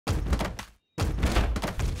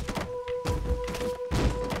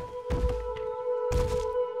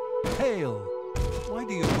Hail! Why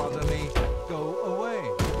do you bother me? Go away.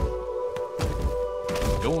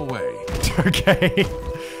 Go away. Okay.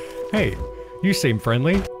 Hey, you seem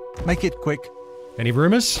friendly. Make it quick. Any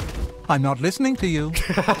rumors? I'm not listening to you.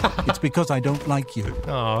 It's because I don't like you.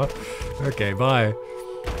 Oh, okay, bye.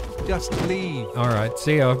 Just leave. All right,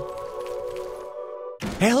 see ya.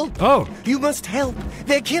 Help! Oh, You must help.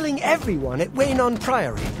 They're killing everyone at Weynon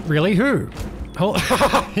Priory. really? Who?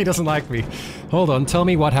 He doesn't like me. Hold on, tell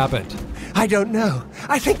me what happened. I don't know.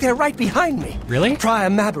 I think they're right behind me. Really? Prior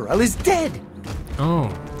Maberel is dead. Oh,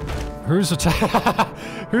 who's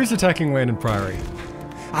attacking Weynon Priory?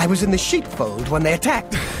 I was in the sheepfold when they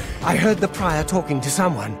attacked. I heard the prior talking to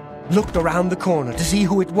someone. Looked around the corner to see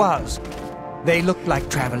who it was. They looked like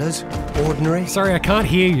travelers, ordinary. Sorry, I can't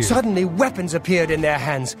hear you. Suddenly weapons appeared in their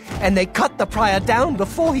hands, and they cut the prior down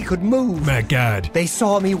before he could move. My God. They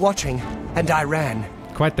saw me watching, and I ran.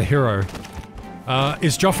 Quite the hero.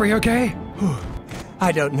 Is Jauffre okay?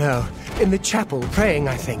 I don't know. In the chapel, praying,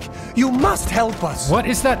 I think. You must help us. What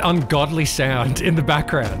is that ungodly sound in the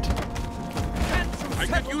background? I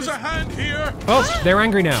could use a hand here. Oh, they're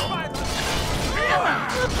angry now.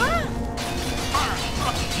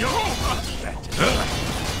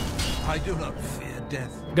 I do not fear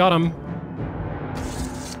death. Got him.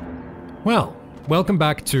 Well, welcome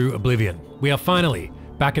back to Oblivion. We are finally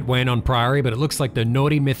back at Weynon Priory, but it looks like the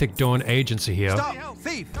naughty Mythic Dawn agents are here. Stop,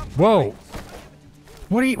 thief! Whoa!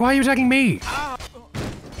 Why are you attacking me?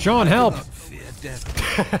 Sean, help! Fear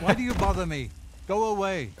death. Why do you bother me? Go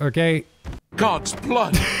away. Okay. God's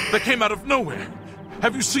blood that came out of nowhere.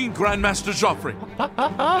 Have you seen Grandmaster Jauffre?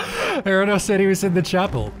 Erano said he was in the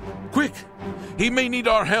chapel. Quick! He may need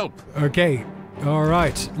our help. Okay.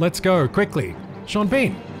 Alright, let's go, quickly. Sean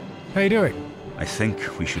Bean, how you doing? I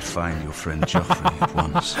think we should find your friend Jauffre at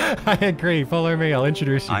once. I agree, follow me, I'll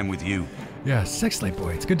introduce you. I'm with you. Yeah, Sexley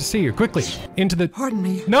boy, it's good to see you. Quickly, into the... Pardon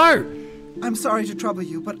me. No! I'm sorry to trouble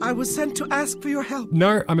you, but I was sent to ask for your help.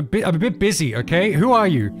 No, I'm a bit busy, okay? Who are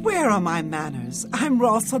you? Where are my manners? I'm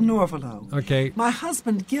Rossa Norvalo. Okay. My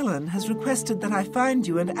husband, Gillen, has requested that I find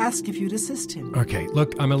you and ask if you'd assist him. Okay,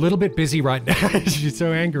 look, I'm a little bit busy right now. She's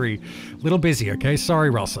so angry. Little busy, okay? Sorry,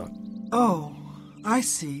 Rossa. Oh, I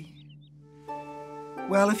see.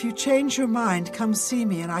 Well, if you change your mind, come see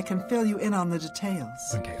me and I can fill you in on the details.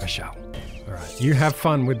 Okay, I shall. All right, you have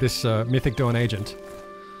fun with this Mythic Dawn agent.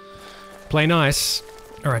 Play nice.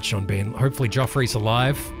 All right, Sean Bean. Hopefully Jauffre's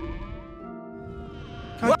alive.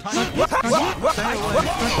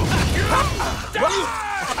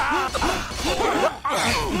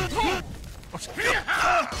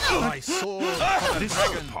 I saw this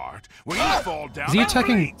part where you fall down. Is he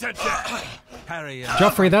attacking Harry,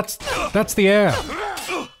 Jauffre? That's the air.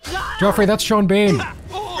 Jauffre, that's Sean Bean.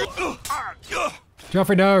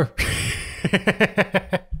 Jauffre, no.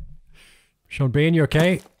 Sean Bean, you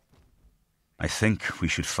okay? I think we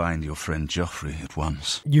should find your friend Jauffre at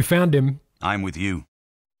once. You found him. I'm with you.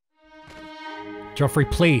 Jauffre,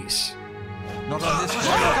 please. not on this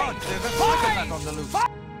God, there's a psychopath on the loose.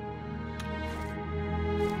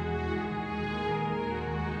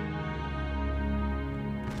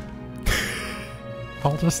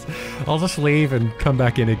 I'll just leave and come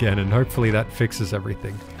back in again, and hopefully that fixes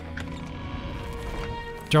everything.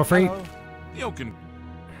 Jauffre? The Oaken.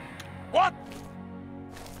 What?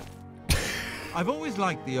 I've always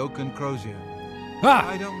liked the Oaken Crozier. Ah!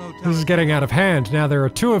 I don't know. This is getting out of hand. Now there are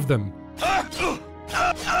two of them.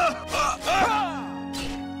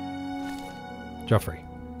 Jauffre.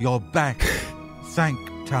 You're back. Thank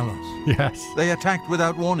Talos. Yes. They attacked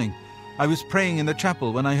without warning. I was praying in the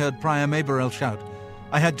chapel when I heard Prior Maberel shout.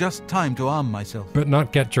 I had just time to arm myself. But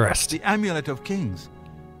not get dressed. The Amulet of Kings.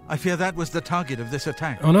 I fear that was the target of this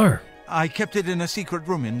attack. Oh no. I kept it in a secret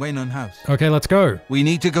room in Weynon House. Okay, let's go. We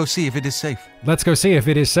need to go see if it is safe. Let's go see if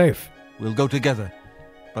it is safe. We'll go together.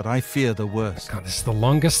 But I fear the worst. God, this is the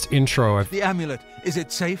longest intro I've... The amulet, is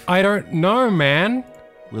it safe? I don't know, man.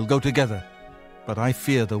 We'll go together. But I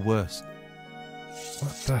fear the worst.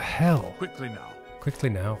 What the hell? Quickly now. Quickly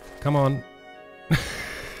now. Come on.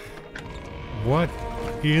 What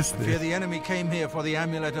is I fear this? the enemy came here for the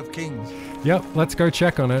Amulet of Kings. Yep, let's go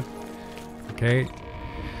check on it. Okay.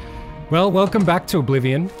 Well, welcome back to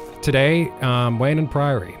Oblivion. Today, Weynon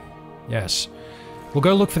Priory. Yes. We'll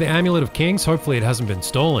go look for the Amulet of Kings. Hopefully it hasn't been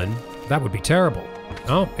stolen. That would be terrible.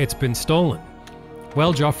 Oh, it's been stolen.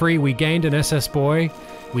 Well, Jauffre, we gained an SS boy.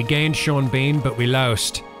 We gained Sean Bean, but we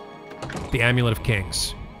lost the Amulet of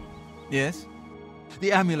Kings. Yes?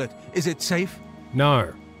 The amulet, is it safe?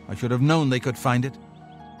 No. I should have known they could find it.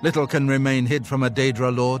 Little can remain hid from a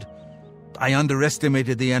Daedra Lord. I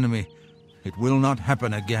underestimated the enemy. It will not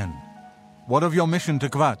happen again. What of your mission to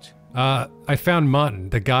Khajiit? I found Martin,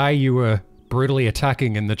 the guy you were brutally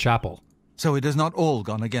attacking in the chapel. So it has not all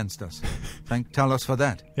gone against us. Thank Talos for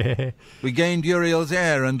that. We gained Uriel's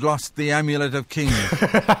heir and lost the Amulet of Kings.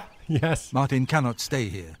 Yes. Martin cannot stay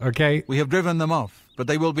here. Okay. We have driven them off, but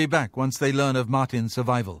they will be back once they learn of Martin's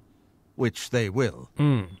survival. Which they will.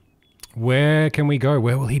 Where can we go?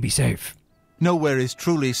 Where will he be safe? Nowhere is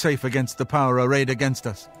truly safe against the power arrayed against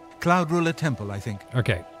us. Cloud Ruler Temple, I think.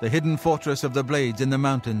 Okay. The hidden fortress of the Blades in the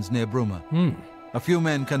mountains near Bruma. A few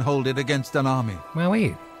men can hold it against an army.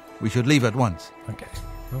 Wowie. We should leave at once. Okay.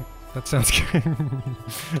 Well, that sounds good.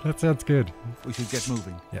 That sounds good. We should get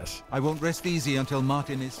moving. Yes. I won't rest easy until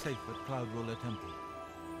Martin is safe at Cloud Ruler Temple.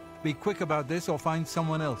 Be quick about this or find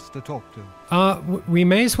someone else to talk to. We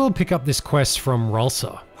may as well pick up this quest from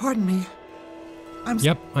Ralsa. Pardon me.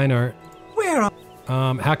 Yep, I know. Where are...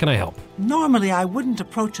 How can I help? Normally I wouldn't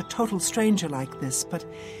approach a total stranger like this, but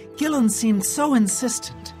Gillen seemed so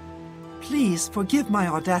insistent. Please forgive my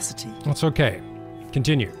audacity. That's okay.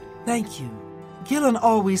 Continue. Thank you. Gillen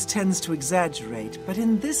always tends to exaggerate, but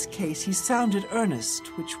in this case he sounded earnest,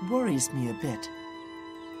 which worries me a bit.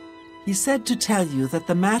 He said to tell you that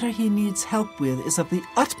the matter he needs help with is of the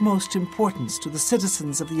utmost importance to the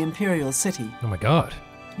citizens of the Imperial City. Oh my god.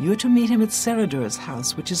 You're to meet him at Seradur's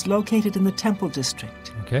house, which is located in the Temple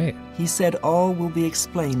District. Okay. He said all will be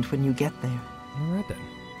explained when you get there. All right then.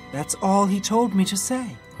 That's all he told me to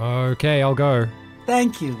say. Okay, I'll go.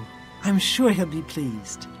 Thank you. I'm sure he'll be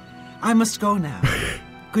pleased. I must go now.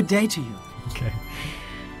 Good day to you. Okay.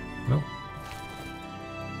 Well.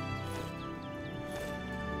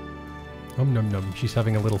 Nom nom. She's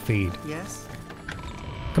having a little feed. Yes?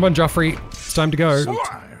 Come on, Jauffre. It's time to go.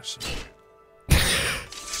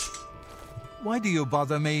 Why do you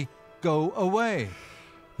bother me? Go away.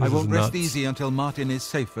 This I won't is rest nuts. easy until Martin is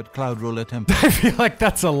safe at Cloud Ruler Temple. I feel like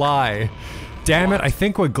that's a lie. Damn it, I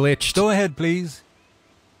think we're glitched. Go ahead, please.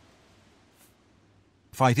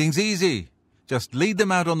 Fighting's easy. Just lead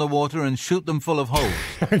them out on the water and shoot them full of holes.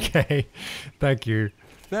 Okay, thank you.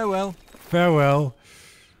 Farewell. Farewell.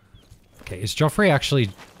 Okay, is Jauffre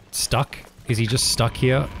actually stuck? Is he just stuck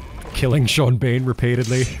here, killing Sean Bean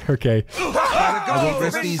repeatedly? Okay. I won't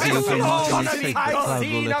rest easy until Martin is safe at Cloud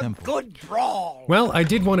Ruler Temple. Well, I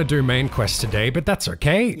did want to do main quest today, but that's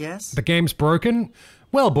okay. Yes? The game's broken.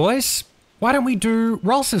 Well, boys, why don't we do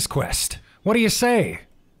Ralsa's quest? What do you say?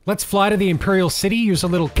 Let's fly to the Imperial City, use a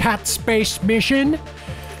little cat space mission,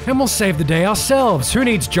 and we'll save the day ourselves. Who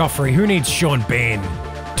needs Jauffre? Who needs Sean Bean?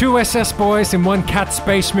 2 SS boys and 1 cat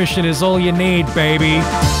space mission is all you need, baby.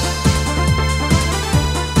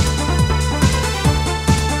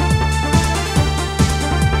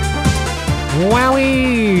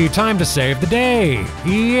 Wowie! Time to save the day.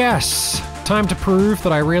 Yes! Time to prove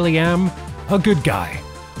that I really am a good guy.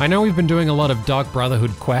 I know we've been doing a lot of Dark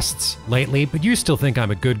Brotherhood quests lately, but you still think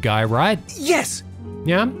I'm a good guy, right? Yes!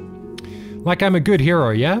 Yeah? Like I'm a good hero,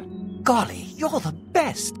 yeah? Golly, you're the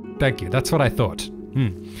best. Thank you, that's what I thought.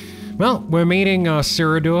 Well, we're meeting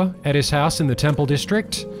Siradur at his house in the Temple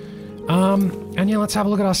District. And yeah, let's have a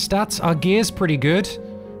look at our stats. Our gear's pretty good.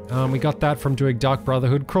 We got that from doing Dark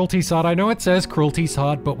Brotherhood. Cruelty's hard. I know it says cruelty's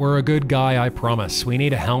hard, but we're a good guy, I promise. We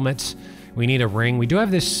need a helmet. We need a ring. We do have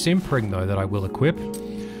this simp ring, though, that I will equip.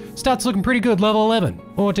 Stats looking pretty good. Level 11.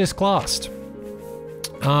 Or disclassed.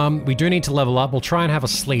 We do need to level up. We'll try and have a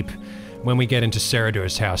sleep when we get into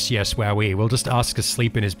Seradur's house. Yes, wowee. We'll just ask to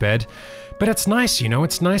sleep in his bed. But it's nice, you know.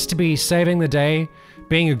 It's nice to be saving the day,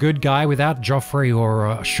 being a good guy without Jauffre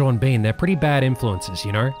or Sean Bean. They're pretty bad influences,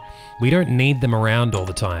 you know? We don't need them around all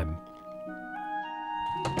the time.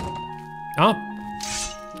 Oh.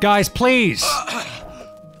 Guys, please!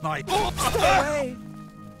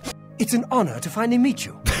 It's an honor to finally meet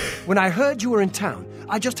you. When I heard you were in town,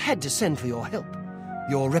 I just had to send for your help.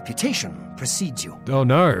 Your reputation precedes you. Oh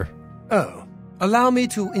no. Oh, allow me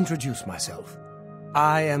to introduce myself.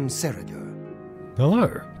 I am Seradur.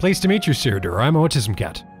 Hello. Pleased to meet you, Siradur. I'm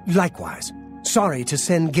Autism-Cat. Likewise. Sorry to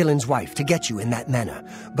send Gillen's wife to get you in that manner,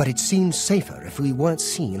 but it seems safer if we weren't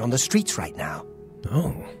seen on the streets right now.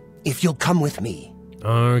 Oh. If you'll come with me.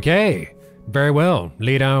 Okay. Very well.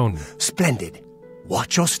 Lead on. Splendid.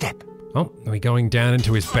 Watch your step. Oh, are we going down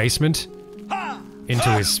into his basement? Into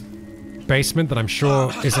his basement that I'm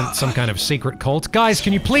sure isn't some kind of secret cult? Guys,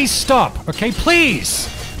 can you please stop? Okay, please!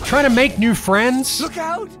 I'm trying to make new friends. Look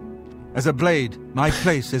out! As a blade, my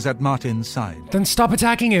place is at Martin's side. Then stop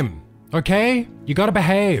attacking him. Okay? You gotta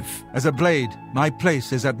behave. As a blade, my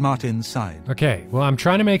place is at Martin's side. Okay, well, I'm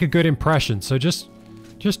trying to make a good impression, so just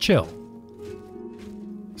chill.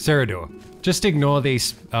 Seradur, just ignore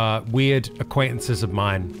these weird acquaintances of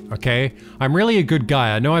mine, okay? I'm really a good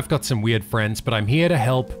guy. I know I've got some weird friends, but I'm here to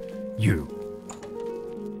help You.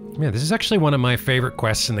 Yeah, this is actually one of my favorite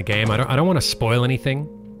quests in the game. I don't want to spoil anything,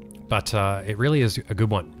 but it really is a good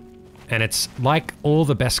one. And it's like all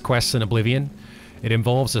the best quests in Oblivion. It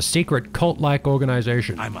involves a secret cult-like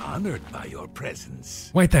organization. I'm honored by your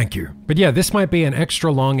presence. Wait, thank you. But yeah, this might be an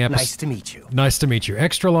extra long episode. Nice to meet you. Nice to meet you.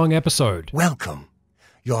 Extra long episode. Welcome.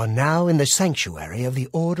 You're now in the sanctuary of the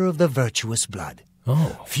Order of the Virtuous Blood.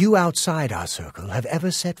 Oh. Few outside our circle have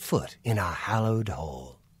ever set foot in our hallowed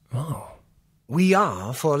hall. Oh. We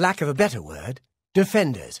are, for lack of a better word,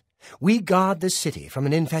 defenders. We guard the city from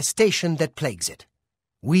an infestation that plagues it.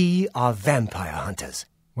 We are vampire hunters.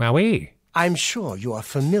 Wowee. I'm sure you are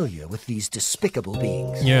familiar with these despicable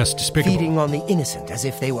beings. Yes, despicable. Feeding on the innocent as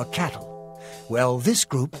if they were cattle. Well, this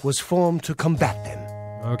group was formed to combat them.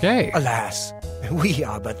 Okay. Alas, we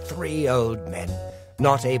are but 3 old men,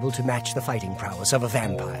 not able to match the fighting prowess of a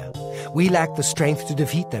vampire. We lack the strength to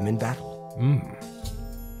defeat them in battle.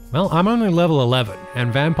 Well, I'm only level 11,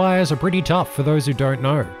 and vampires are pretty tough for those who don't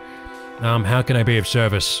know. How can I be of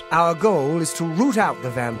service? Our goal is to root out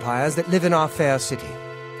the vampires that live in our fair city.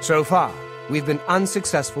 So far, we've been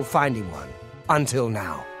unsuccessful finding one, until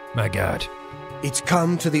now. My God. It's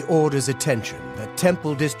come to the Order's attention that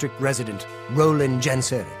Temple District resident Roland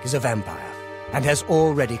Genseric is a vampire, and has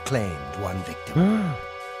already claimed one victim.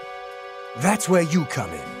 That's where you come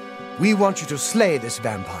in. We want you to slay this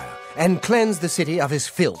vampire, and cleanse the city of his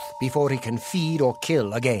filth before he can feed or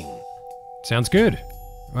kill again. Sounds good.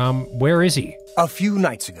 Where is he? A few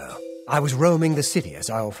nights ago, I was roaming the city, as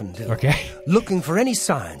I often do. Okay. Looking for any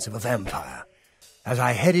signs of a vampire. As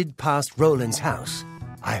I headed past Roland's house,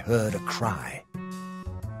 I heard a cry.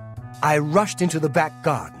 I rushed into the back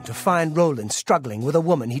garden to find Roland struggling with a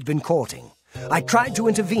woman he'd been courting. I tried to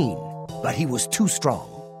intervene, but he was too strong.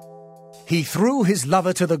 He threw his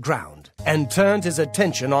lover to the ground and turned his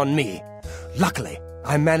attention on me. Luckily,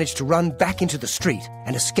 I managed to run back into the street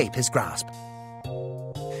and escape his grasp.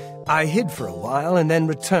 I hid for a while and then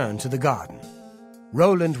returned to the garden.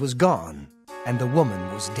 Roland was gone, and the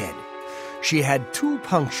woman was dead. She had 2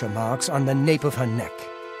 puncture marks on the nape of her neck.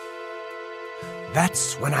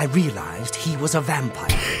 That's when I realized he was a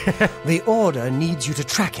vampire. The Order needs you to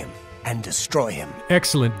track him and destroy him.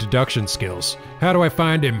 Excellent deduction skills. How do I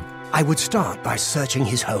find him? I would start by searching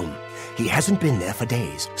his home. He hasn't been there for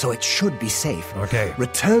days, so it should be safe. Okay.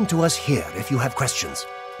 Return to us here if you have questions.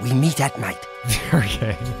 We meet at night.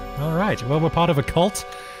 Okay. All right. Well, we're part of a cult,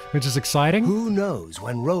 which is exciting. Who knows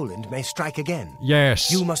when Roland may strike again?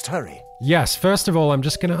 Yes. You must hurry. Yes. First of all, I'm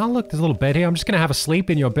just going to... Oh, look, there's a little bed here. I'm just going to have a sleep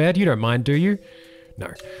in your bed. You don't mind, do you?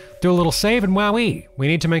 No. Do a little save and wowee. We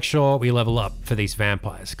need to make sure we level up for these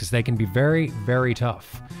vampires, because they can be very, very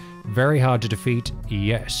tough. Very hard to defeat.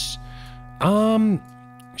 Yes.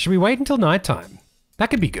 Should we wait until nighttime? That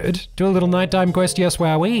could be good. Do a little nighttime quest, yes,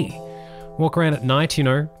 wowee. Walk around at night, you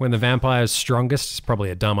know, when the vampire's strongest. It's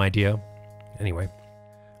probably a dumb idea. Anyway,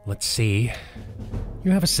 let's see.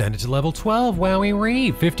 You have ascended to level 12,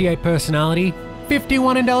 wowee-ree. 58 personality,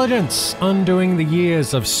 51 intelligence. Undoing the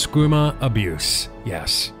years of skooma abuse.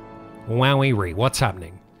 Yes. Wowee-ree, what's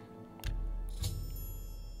happening?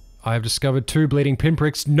 I have discovered 2 bleeding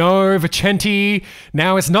pinpricks. No, Vicenti,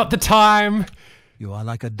 now is not the time. You are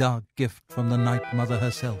like a dark gift from the Night Mother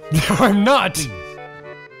herself. No, I'm not. Please,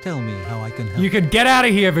 tell me how I can help. You can get out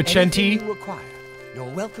of here, Vicenti. Anything you require,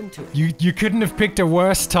 you're welcome to it. You couldn't have picked a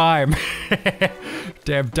worse time.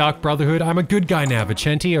 Damn Dark Brotherhood. I'm a good guy now,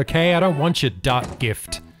 Vicenti, okay? I don't want your dark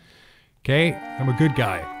gift. Okay? I'm a good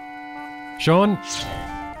guy. Sean,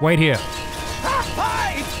 wait here.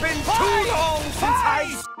 It's been too long since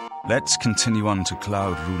I... Let's continue on to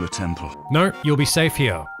Cloud Ruler Temple. No, you'll be safe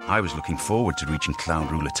here. I was looking forward to reaching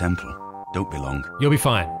Cloud Ruler Temple. Don't be long. You'll be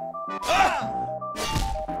fine.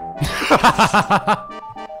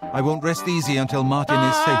 I won't rest easy until Martin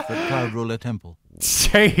is safe at Cloud Ruler Temple.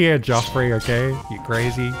 Stay here, Jauffre, okay? You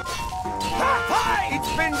crazy?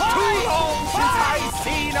 It's been too long since I've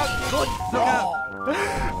seen a good dog.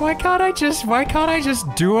 Why can't I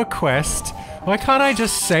just do a quest? Why can't I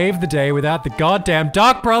just save the day without the goddamn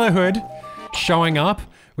Dark Brotherhood showing up?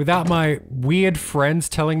 Without my weird friends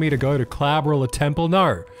telling me to go to Cloud Ruler Temple?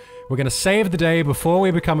 No. We're gonna save the day before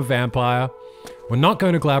we become a vampire. We're not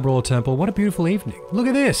going to Cloud Ruler Temple. What a beautiful evening. Look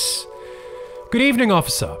at this. Good evening,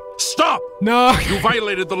 officer. Stop! No! You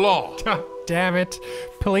violated the law. Damn it.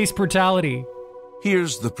 Police brutality.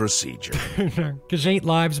 Here's the procedure. Khajiit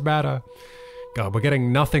lives matter. God, we're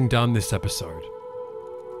getting nothing done this episode.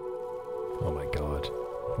 Oh my god.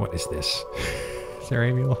 What is this? Is there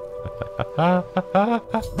Emil?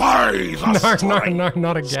 No,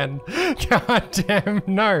 not again. God damn,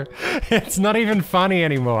 no. It's not even funny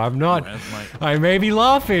anymore. I may be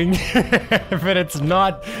laughing, but it's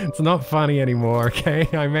not funny anymore, okay?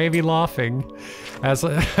 I may be laughing as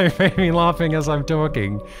I'm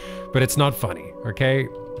talking, but it's not funny, okay?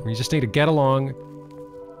 We just need to get along.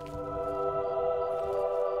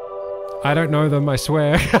 I don't know them, I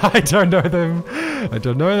swear. I don't know them.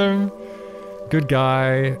 Good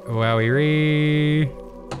guy. Wowie-ree.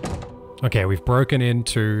 Okay, we've broken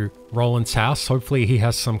into Roland's house. Hopefully he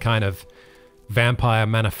has some kind of vampire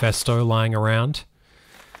manifesto lying around.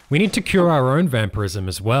 We need to cure our own vampirism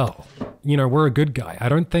as well. You know, we're a good guy. I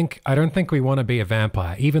don't think we want to be a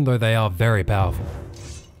vampire, even though they are very powerful.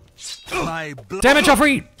 Damn it,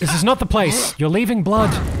 Jauffre! This is not the place. You're leaving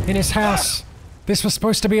blood in his house. This was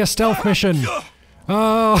supposed to be a stealth mission.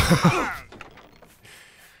 Oh.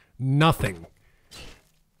 Nothing.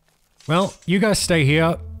 Well, you guys stay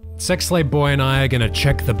here. Sex Slave Boy and I are gonna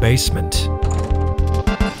check the basement.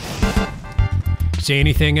 See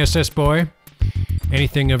anything, SS Boy?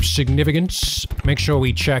 Anything of significance? Make sure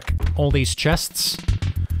we check all these chests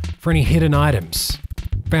for any hidden items.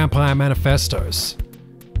 Vampire manifestos.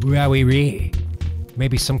 Wowie-ree.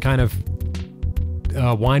 Maybe some kind of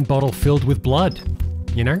wine bottle filled with blood,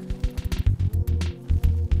 you know?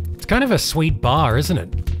 It's kind of a sweet bar, isn't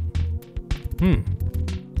it?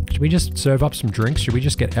 Should we just serve up some drinks? Should we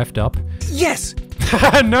just get effed up? Yes!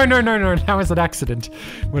 No, that was an accident.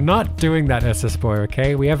 We're not doing that, SS Boy,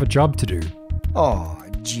 okay? We have a job to do. Oh,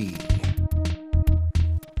 gee.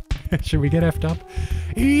 Should we get effed up?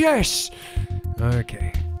 Yes!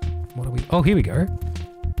 Okay. What are we... Oh, here we go.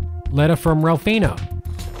 Letter from Ralphina.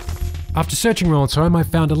 After searching Roland's home, I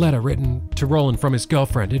found a letter written to Roland from his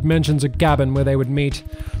girlfriend. It mentions a cabin where they would meet,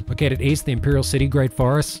 located east of the Imperial City, Great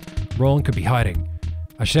Forest. Roland could be hiding.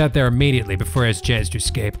 I should head there immediately before he has a chance to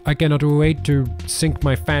escape. I cannot wait to sink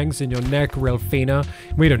my fangs in your neck, Ralphina.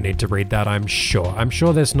 We don't need to read that, I'm sure. I'm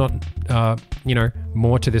sure there's not, you know,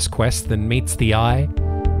 more to this quest than meets the eye.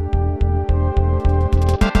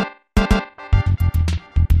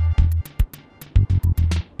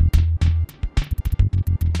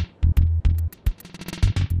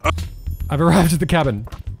 I've arrived at the cabin.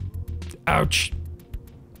 Ouch.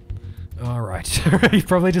 All right. he's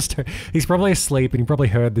probably asleep and he probably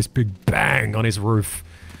heard this big bang on his roof.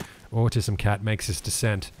 Autism-Cat makes his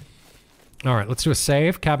descent. All right, let's do a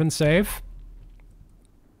save, cabin save.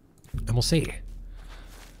 And we'll see.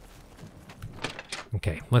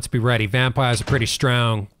 Okay, let's be ready. Vampires are pretty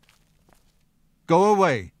strong. Go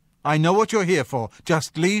away. I know what you're here for.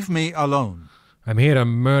 Just leave me alone. I'm here to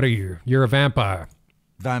murder you. You're a vampire.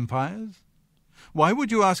 Vampires? Why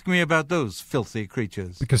would you ask me about those filthy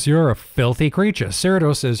creatures? Because you're a filthy creature.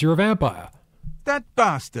 Seridor says you're a vampire. That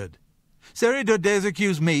bastard! Seridor dares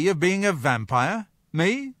accuse me of being a vampire?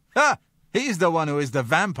 Me? Ha! He's the one who is the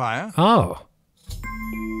vampire. Oh.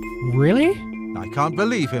 Really? I can't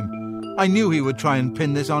believe him. I knew he would try and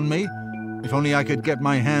pin this on me. If only I could get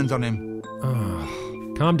my hands on him.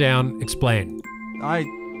 Oh. Calm down. Explain.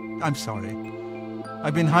 I'm sorry.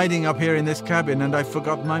 I've been hiding up here in this cabin and I've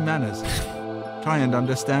forgotten my manners. Try and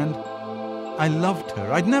understand. I loved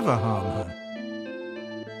her. I'd never harm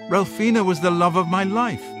her. Ralphina was the love of my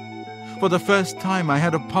life. For the first time, I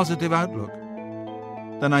had a positive outlook.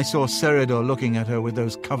 Then I saw Seridor looking at her with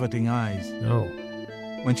those coveting eyes. Oh.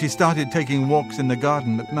 When she started taking walks in the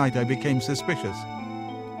garden at night, I became suspicious.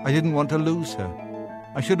 I didn't want to lose her.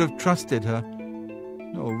 I should have trusted her.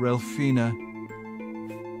 Oh, Ralphina.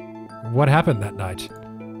 What happened that night?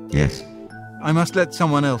 Yes. I must let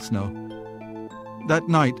someone else know. That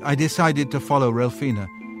night, I decided to follow Ralphina.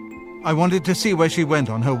 I wanted to see where she went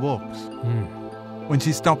on her walks. When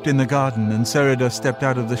she stopped in the garden and Seridor stepped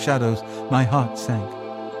out of the shadows, my heart sank.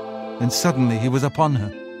 Then suddenly he was upon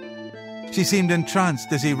her. She seemed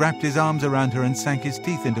entranced as he wrapped his arms around her and sank his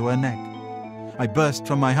teeth into her neck. I burst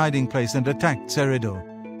from my hiding place and attacked Seridor.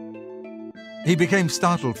 He became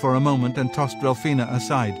startled for a moment and tossed Ralphina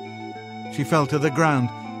aside. She fell to the ground,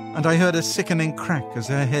 and I heard a sickening crack as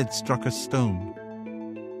her head struck a stone.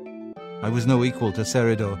 I was no equal to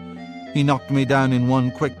Seridor. He knocked me down in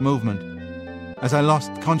one quick movement. As I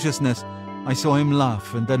lost consciousness, I saw him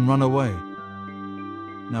laugh and then run away.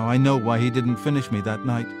 Now I know why he didn't finish me that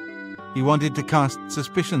night. He wanted to cast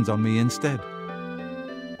suspicions on me instead.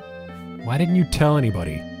 Why didn't you tell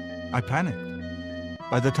anybody? I panicked.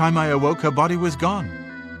 By the time I awoke, her body was gone.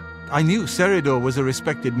 I knew Seridor was a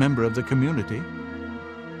respected member of the community.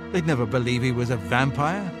 They'd never believe he was a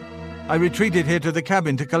vampire. I retreated here to the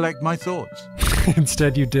cabin to collect my thoughts.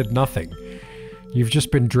 Instead, you did nothing. You've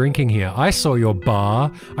just been drinking here. I saw your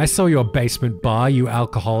bar. I saw your basement bar, you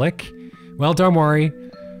alcoholic. Well, don't worry.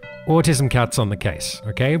 Autism-Cat's on the case,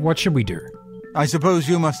 okay? What should we do? I suppose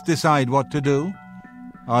you must decide what to do.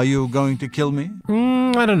 Are you going to kill me?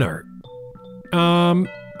 I don't know.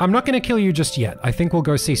 I'm not going to kill you just yet. I think we'll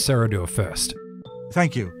go see Serador first.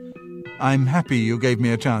 Thank you. I'm happy you gave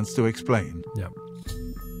me a chance to explain. Yeah.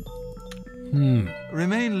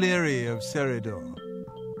 Remain leery of Serador.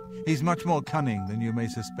 He's much more cunning than you may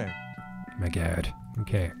suspect. My God.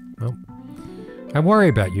 Okay. Well, I worry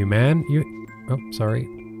about you, man. Oh, sorry.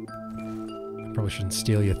 I probably shouldn't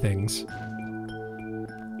steal your things.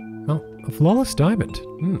 Well, a flawless diamond.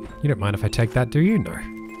 You don't mind if I take that, do you? No.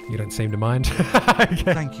 You don't seem to mind.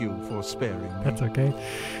 Okay. Thank you for sparing me. That's okay.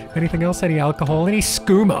 Anything else? Any alcohol? Any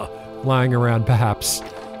skooma lying around, perhaps?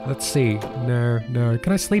 Let's see. No.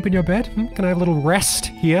 Can I sleep in your bed? Can I have a little rest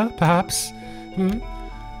here, perhaps?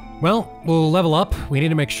 Well, we'll level up. We need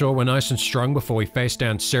to make sure we're nice and strong before we face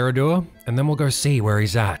down Serador, and then we'll go see where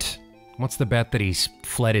he's at. What's the bet that he's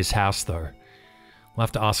fled his house, though? We'll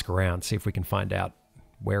have to ask around, see if we can find out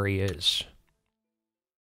where he is.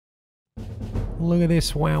 Look at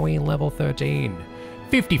this, wowie, level 13.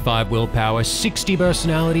 55 willpower, 60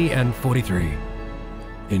 personality, and 43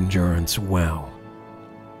 endurance. Wow.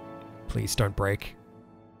 Please don't break.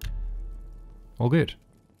 All good.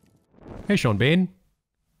 Hey, Sean Bean.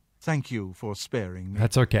 Thank you for sparing me.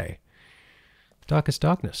 That's okay. Darkest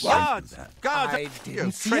darkness. Guards! I Guards! didn't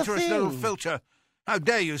You see a traitorous little thing. filcher! How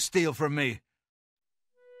dare you steal from me?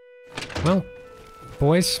 Well,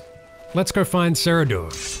 boys, let's go find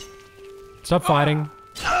Serador. Stop fighting.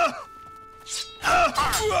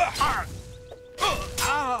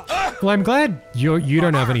 Well, I'm glad you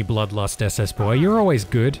don't have any bloodlust, SS boy. You're always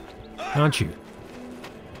good, aren't you?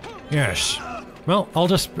 Yes. Well, I'll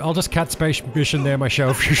just cat space mission there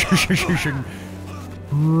myself. God,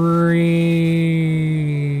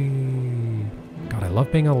 I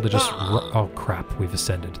love being able to just. Oh crap, we've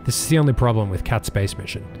ascended. This is the only problem with cat space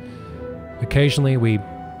mission. Occasionally we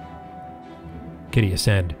kitty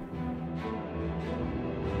ascend.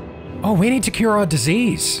 Oh, we need to cure our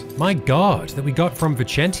disease. My God, that we got from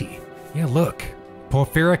Vicenti. Yeah, look,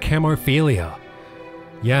 porphyric hemophilia.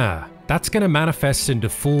 Yeah, that's gonna manifest into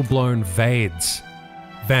full-blown vids,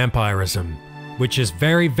 vampirism, which is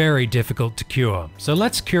very, very difficult to cure. So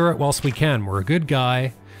let's cure it whilst we can. We're a good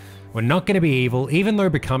guy. We're not gonna be evil, even though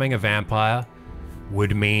becoming a vampire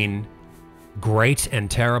would mean great and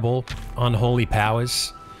terrible, unholy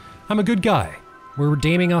powers. I'm a good guy. We're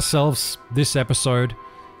redeeming ourselves this episode,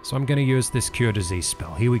 so I'm gonna use this cure disease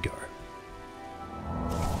spell. Here we go.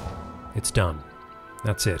 It's done.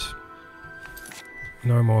 That's it.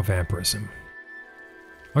 No more vampirism.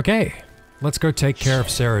 Okay, let's go take care of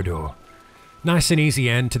Serador. Nice and easy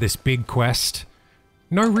end to this big quest.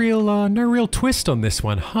 No real twist on this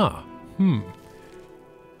one, huh?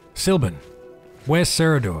 Sylvan, where's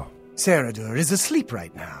Serador? Serador is asleep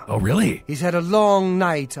right now. Oh, really? He's had a long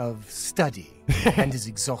night of study and is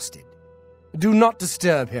exhausted. Do not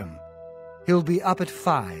disturb him. He'll be up at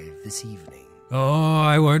 5 this evening. Oh,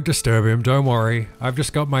 I won't disturb him, don't worry. I've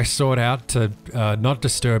just got my sword out to not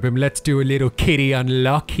disturb him. Let's do a little kitty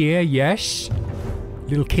unlock here, yes?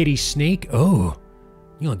 Little kitty sneak. Oh,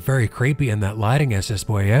 you look very creepy in that lighting, SS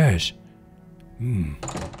boy, yes?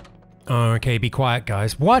 Okay, be quiet,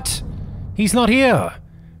 guys. What? He's not here!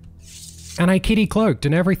 And I kitty cloaked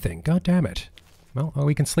and everything. God damn it. Well,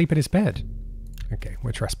 we can sleep in his bed. Okay,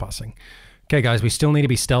 we're trespassing. Okay, guys, we still need to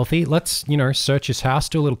be stealthy. Let's, search his house,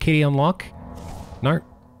 do a little kitty unlock. No,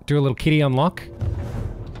 do a little kitty unlock.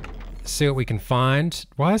 See what we can find.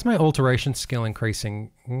 Why is my alteration skill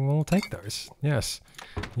increasing? We'll take those. Yes.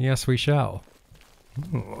 Yes, we shall.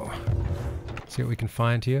 Ooh. See what we can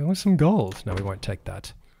find here. Oh, some gold. No, we won't take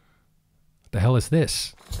that. What the hell is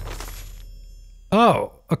this?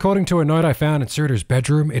 Oh, according to a note I found in Serador's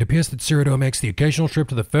bedroom, it appears that Serador makes the occasional trip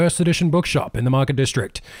to the first edition bookshop in the Market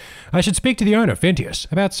District. I should speak to the owner, Phintius,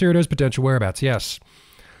 about Serador's potential whereabouts, yes.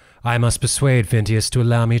 I must persuade Phintius to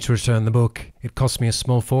allow me to return the book. It cost me a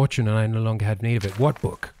small fortune and I no longer had need of it. What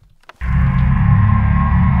book?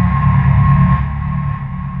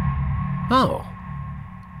 Oh,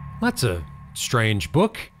 that's a strange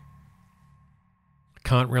book.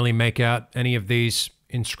 Can't really make out any of these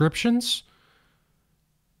inscriptions.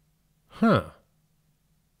 Huh.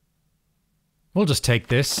 We'll just take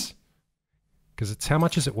this. Because it's, how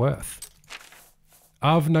much is it worth?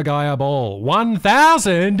 Of Nagaya Ball.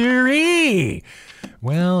 1,000 Duri!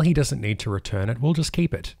 Well, he doesn't need to return it. We'll just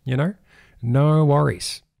keep it, No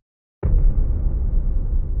worries.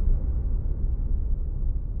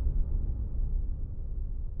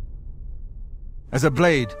 As a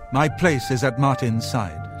blade, my place is at Martin's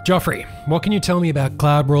side. Jauffre, what can you tell me about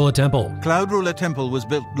Cloud Ruler Temple? Cloud Ruler Temple was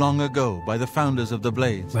built long ago by the founders of the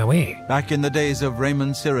Blades. Oui. Back in the days of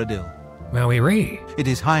Raymond Cyrodiil. Oui. It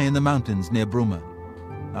is high in the mountains near Bruma.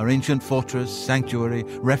 Our ancient fortress, sanctuary,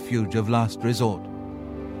 refuge of last resort.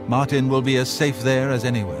 Martin will be as safe there as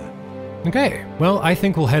anywhere. Okay, well, I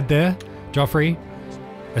think we'll head there, Jauffre,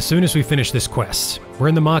 as soon as we finish this quest. We're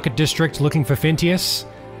in the market district looking for Fintius,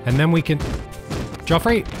 and then we can...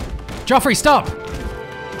 Jauffre? Jauffre, stop!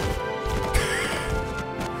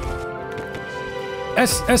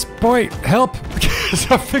 Boy, help!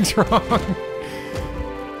 Something's wrong.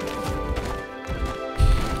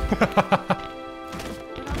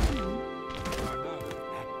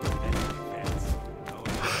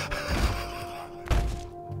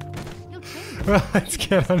 Well, let's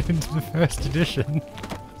get on into the first edition.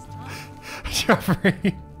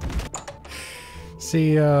 Jauffre.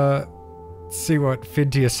 See what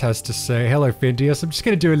Fintius has to say. Hello, Fintius. I'm just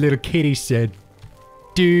gonna do a little kitty said.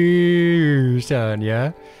 Do sound,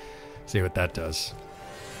 yeah? See what that does.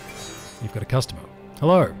 You've got a customer.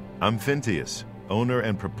 Hello. I'm Fintius, owner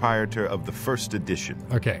and proprietor of the first edition.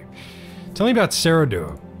 Okay. Tell me about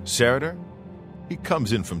Cyrodiil. Cyrodiil? He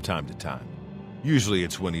comes in from time to time. Usually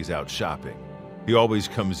it's when he's out shopping. He always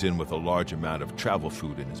comes in with a large amount of travel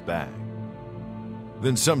food in his bag.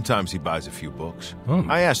 Then sometimes he buys a few books.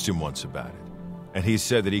 I asked him once about it, and he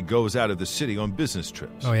said that he goes out of the city on business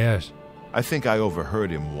trips. Oh, yes. I think I overheard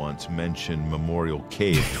him once mention Memorial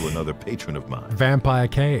Cave to another patron of mine. Vampire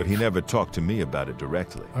Cave. But he never talked to me about it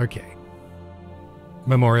directly. Okay.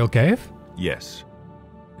 Memorial Cave? Yes.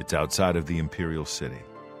 It's outside of the Imperial City.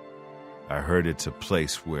 I heard it's a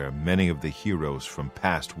place where many of the heroes from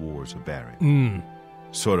past wars are buried.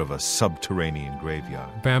 Sort of a subterranean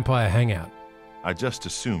graveyard. Vampire hangout. I just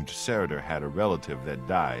assumed Cyrodiil had a relative that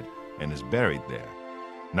died and is buried there.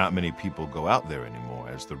 Not many people go out there anymore,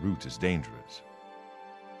 as the route is dangerous.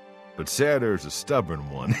 But Cyrodiil's a stubborn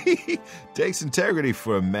one. Takes integrity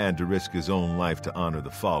for a man to risk his own life to honor the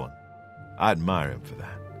fallen. I admire him for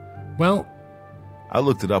that. Well... I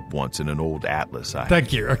looked it up once in an old atlas.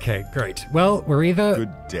 Thank you. Okay, great. Well, we're either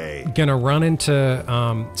Good day. Gonna run into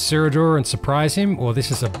Cyrodiil and surprise him, or this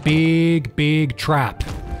is a big trap.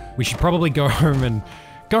 We should probably go home and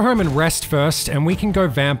rest first, and we can go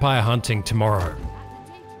vampire hunting tomorrow.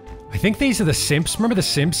 I think these are the simps. Remember the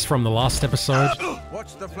simps from the last episode?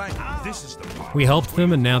 Watch the flank. This is the part. We helped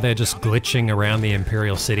them, and now they're just glitching around the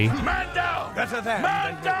Imperial City. Man down! Better than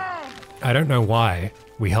Man down! I don't know why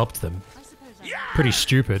we helped them. Pretty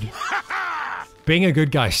stupid. Being a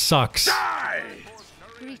good guy sucks.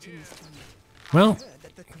 Well,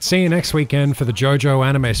 see you next weekend for the JoJo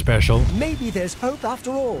anime special. Maybe there's hope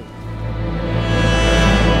after all.